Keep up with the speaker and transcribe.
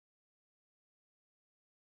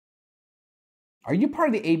Are you part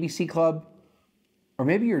of the ABC Club? Or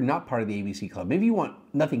maybe you're not part of the ABC Club. Maybe you want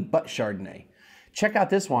nothing but Chardonnay. Check out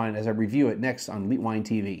this wine as I review it next on Elite Wine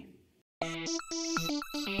TV.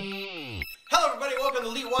 Hello everybody, welcome to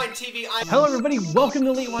Elite Wine TV. Hello everybody, welcome to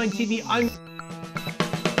Elite Wine TV.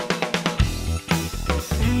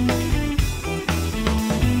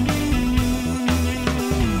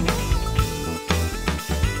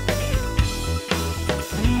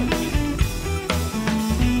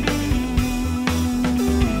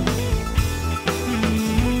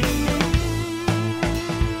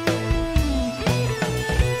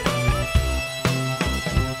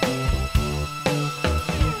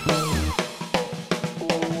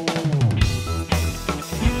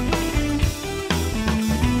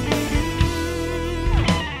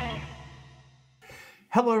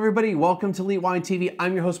 Hello everybody, welcome to Elite Wine TV.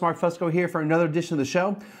 I'm your host Mark Fusco here for another edition of the show.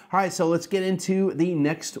 All right, so let's get into the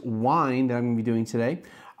next wine that I'm going to be doing today.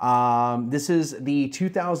 This is the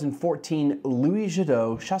 2014 Louis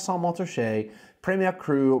Jadot Chassagne-Montrachet Premier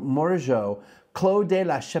Cru Morgeot Clos de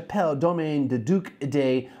la Chapelle Domaine de Duc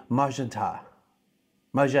de Magenta.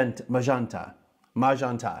 Magenta.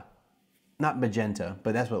 Not magenta,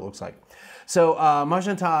 but that's what it looks like. So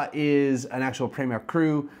Magenta is an actual Premier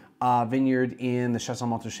Cru vineyard in the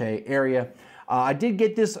Chassagne-Montrachet area. I did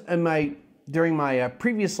get this in during my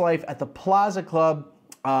previous life at the Plaza Club.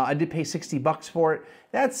 I did pay 60 bucks for it.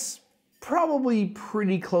 That's probably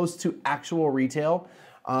pretty close to actual retail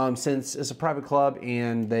since it's a private club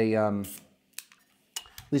and they, at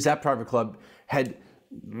least that private club had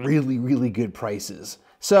really, really good prices.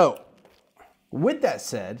 So with that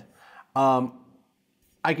said, I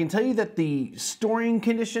can tell you that the storing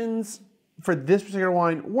conditions for this particular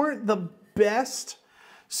wine weren't the best.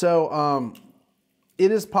 So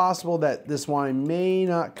it is possible that this wine may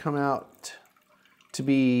not come out to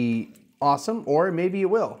be awesome, or maybe it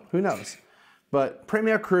will, who knows. But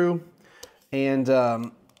Premier Cru, and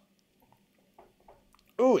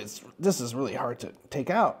this is really hard to take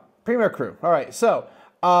out. Premier Cru, all right, so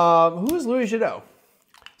who is Louis Jadot?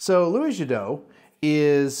 So Louis Jadot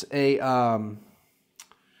is a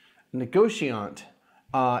negociant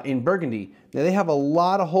in Burgundy. Now they have a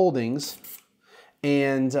lot of holdings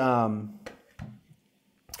and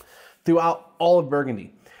throughout all of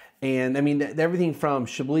Burgundy. And I mean, everything from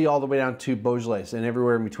Chablis all the way down to Beaujolais and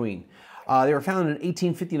everywhere in between. They were founded in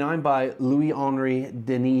 1859 by Louis-Henri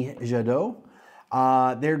Denis Jadot.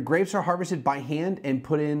 Their grapes are harvested by hand and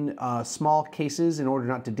put in small cases in order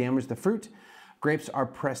not to damage the fruit. Grapes are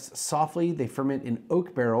pressed softly. They ferment in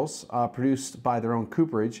oak barrels produced by their own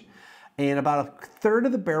cooperage. And about a third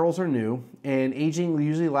of the barrels are new, and aging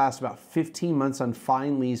usually lasts about 15 months on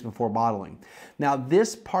fine lees before bottling. Now,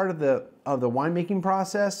 this part of the winemaking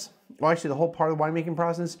process, well, actually the whole part of the winemaking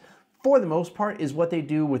process, for the most part, is what they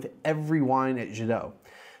do with every wine at Jadot.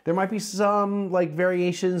 There might be some like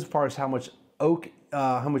variations as far as how much oak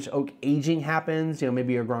aging happens. You know,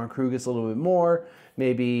 maybe a Grand Cru gets a little bit more,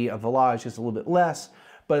 maybe a Village gets a little bit less.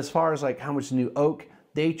 But as far as like how much new oak,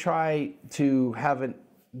 they try to have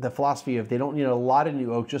the philosophy of they don't need a lot of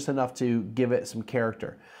new oak, just enough to give it some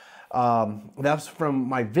character. That's from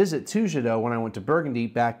my visit to Jadot when I went to Burgundy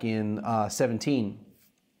back in 17.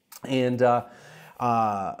 And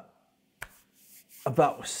about,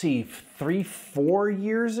 see, 4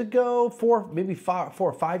 years ago, maybe 4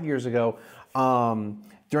 or 5 years ago,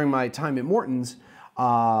 during my time at Morton's,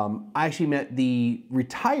 I actually met the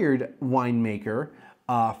retired winemaker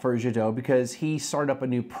for Jadot because he started up a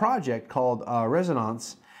new project called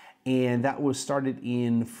Resonance, and that was started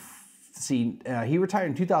in, he retired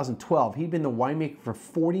in 2012. He'd been the winemaker for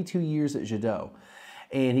 42 years at Jadot,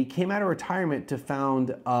 and he came out of retirement to found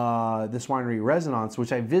this winery Resonance,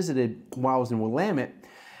 which I visited while I was in Willamette,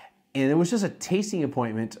 and it was just a tasting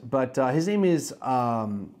appointment. But his name is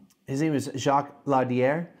Jacques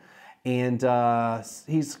Laudière, and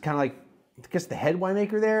he's kind of like, I guess, the head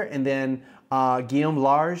winemaker there, and then Guillaume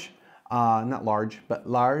Large, not Large, but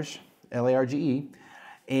Large, L-A-R-G-E,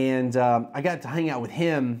 and I got to hang out with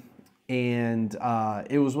him, and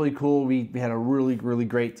it was really cool. We had a really, really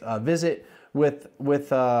great visit with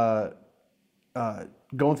going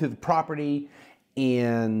through the property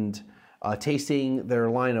and tasting their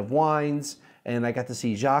line of wines, and I got to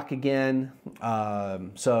see Jacques again,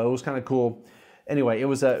 so it was kind of cool. Anyway, it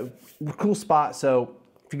was a cool spot. So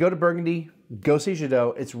if you go to Burgundy, go see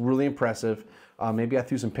Jadot. It's really impressive. Maybe I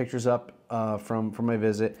threw some pictures up from my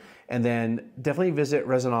visit, and then definitely visit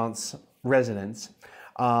Resonance Residence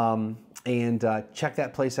and check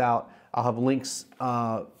that place out. I'll have links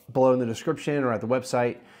below in the description or at the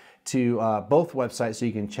website to both websites so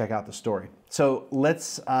you can check out the story. So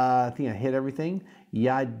let's, I think I hit everything.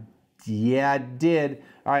 Yeah, it did.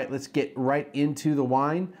 All right, let's get right into the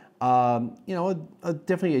wine. You know,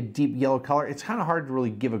 definitely a deep yellow color. It's kind of hard to really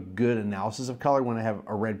give a good analysis of color when I have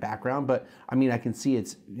a red background, but I mean, I can see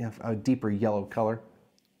it's, you know, a deeper yellow color.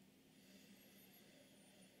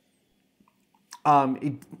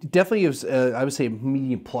 It definitely is, I would say,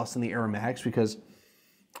 medium plus in the aromatics because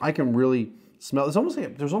I can really smell. There's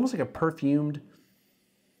almost like a perfumed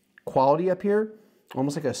quality up here,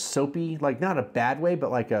 almost like a soapy, like not a bad way, but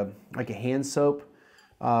like a hand soap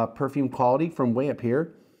perfume quality from way up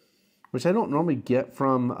here, which I don't normally get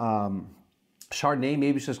from Chardonnay.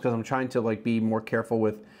 Maybe it's just because I'm trying to like be more careful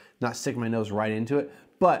with not sticking my nose right into it.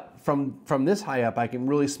 But from this high up, I can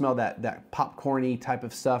really smell that popcorny type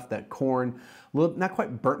of stuff, that corn, not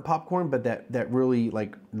quite burnt popcorn, but that really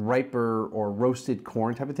like riper or roasted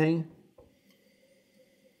corn type of thing.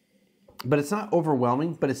 But it's not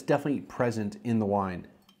overwhelming, but it's definitely present in the wine.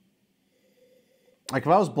 Like if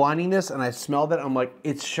I was blinding this and I smelled it, I'm like,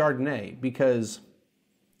 it's Chardonnay, because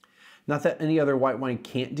not that any other white wine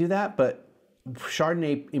can't do that, but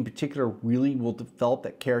Chardonnay in particular really will develop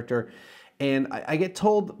that character. And I get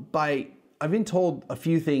told I've been told a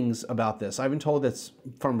few things about this. I've been told it's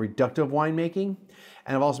from reductive winemaking,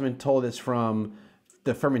 and I've also been told it's from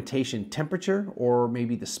the fermentation temperature or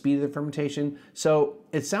maybe the speed of the fermentation. So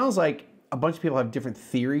it sounds like a bunch of people have different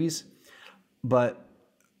theories, but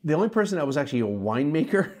the only person that was actually a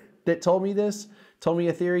winemaker that told me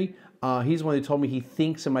a theory, he's the one who told me he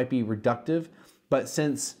thinks it might be reductive, but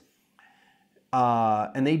since,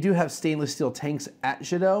 and they do have stainless steel tanks at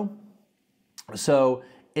Jadot, so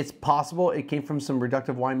it's possible it came from some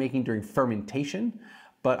reductive winemaking during fermentation,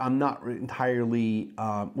 but I'm not entirely,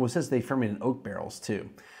 well, it says they ferment in oak barrels too.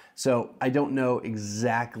 So I don't know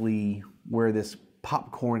exactly where this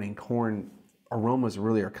popcorn and corn aromas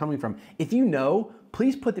really are coming from. If you know,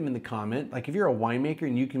 please put them in the comment. Like if you're a winemaker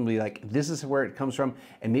and you can be like, this is where it comes from,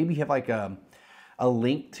 and maybe you have like a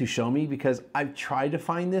link to show me, because I've tried to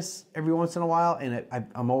find this every once in a while and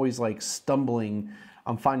I'm always like stumbling.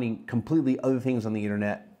 I'm finding completely other things on the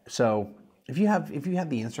internet. So if you have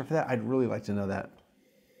the answer for that, I'd really like to know that.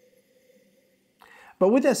 But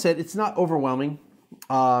with that said, it's not overwhelming.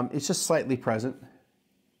 It's just slightly present.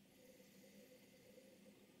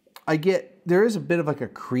 There is a bit of like a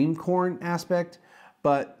cream corn aspect,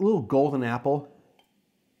 but a little golden apple.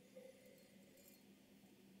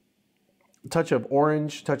 A touch of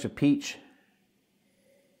orange, touch of peach.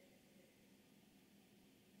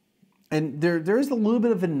 And there is a little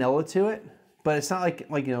bit of vanilla to it, but it's not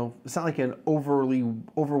like you know, it's not like an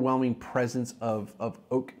overwhelming presence of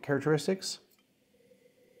oak characteristics.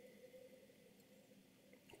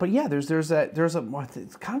 But yeah,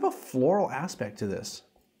 it's kind of a floral aspect to this.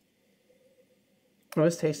 Oh,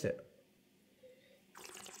 let's taste it.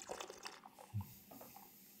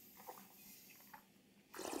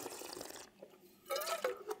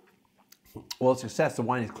 Well, success. The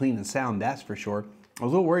wine is clean and sound, that's for sure. I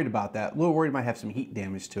was a little worried about that. A little worried it might have some heat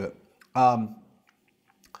damage to it.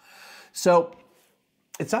 So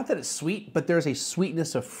it's not that it's sweet, but there's a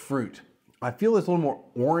sweetness of fruit. I feel there's a little more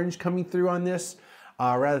orange coming through on this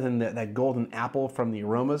rather than that golden apple from the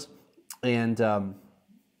aromas, and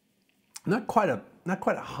not quite a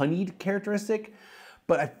honeyed characteristic,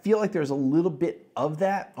 but I feel like there's a little bit of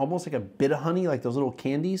that, almost like a bit of honey, like those little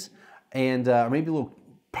candies, and maybe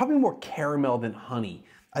probably more caramel than honey.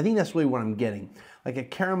 I think that's really what I'm getting. Like a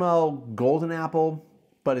caramel golden apple,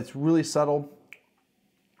 but it's really subtle.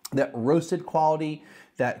 That roasted quality,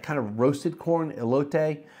 that kind of roasted corn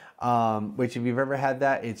elote, which if you've ever had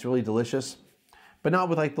that, it's really delicious, but not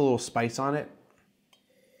with like the little spice on it.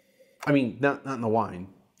 I mean, not in the wine.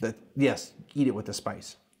 Yes, eat it with the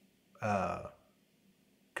spice.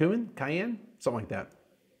 Cumin, cayenne, something like that.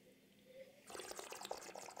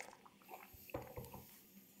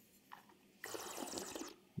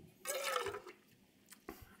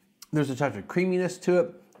 There's a touch of creaminess to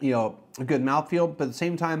it, you know, a good mouthfeel, but at the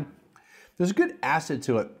same time, there's a good acid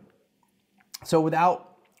to it. So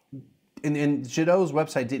without, and Jadot's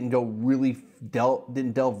website didn't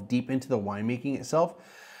delve deep into the winemaking itself,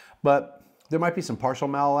 but there might be some partial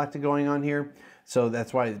malolactic going on here, so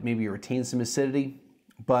that's why maybe it retains some acidity.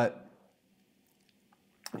 But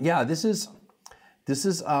yeah, this is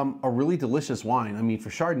a really delicious wine. I mean, for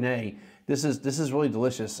Chardonnay, this is really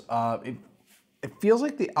delicious. It feels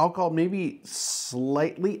like the alcohol may be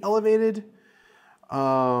slightly elevated.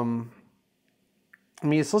 I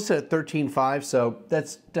mean, it's listed at 13.5, so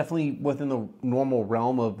that's definitely within the normal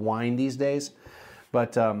realm of wine these days.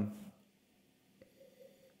 But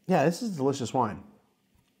yeah, this is a delicious wine.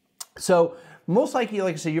 So most likely,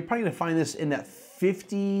 like I said, you're probably gonna find this in that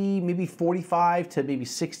 $50, maybe $45 to maybe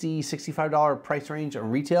 $60, $65 price range on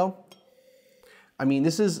retail. I mean,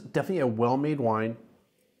 this is definitely a well-made wine.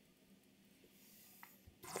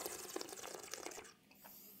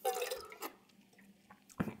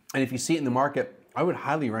 And if you see it in the market, I would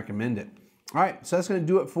highly recommend it. All right, so that's going to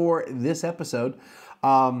do it for this episode.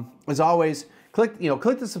 As always, click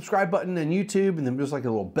the subscribe button on YouTube, and then there's like a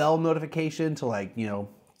little bell notification to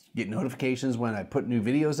get notifications when I put new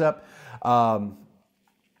videos up.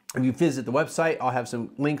 If you visit the website, I'll have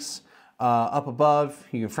some links up above.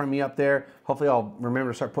 You can friend me up there. Hopefully, I'll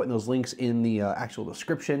remember to start putting those links in the actual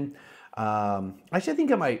description. Actually, I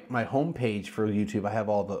think on my homepage for YouTube, I have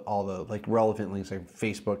all the like relevant links like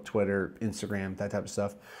Facebook, Twitter, Instagram, that type of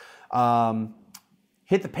stuff.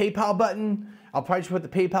 Hit the PayPal button. I'll probably just put the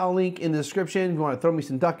PayPal link in the description if you want to throw me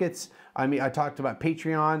some ducats. I mean, I talked about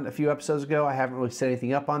Patreon a few episodes ago. I haven't really set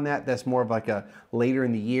anything up on that. That's more of like a later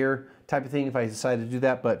in the year type of thing if I decide to do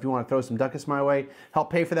that. But if you want to throw some ducats my way, help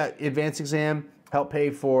pay for that advanced exam, help pay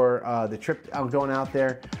for the trip I'm going out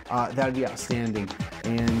there, that would be outstanding.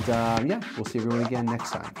 And yeah, we'll see everyone again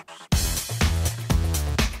next time.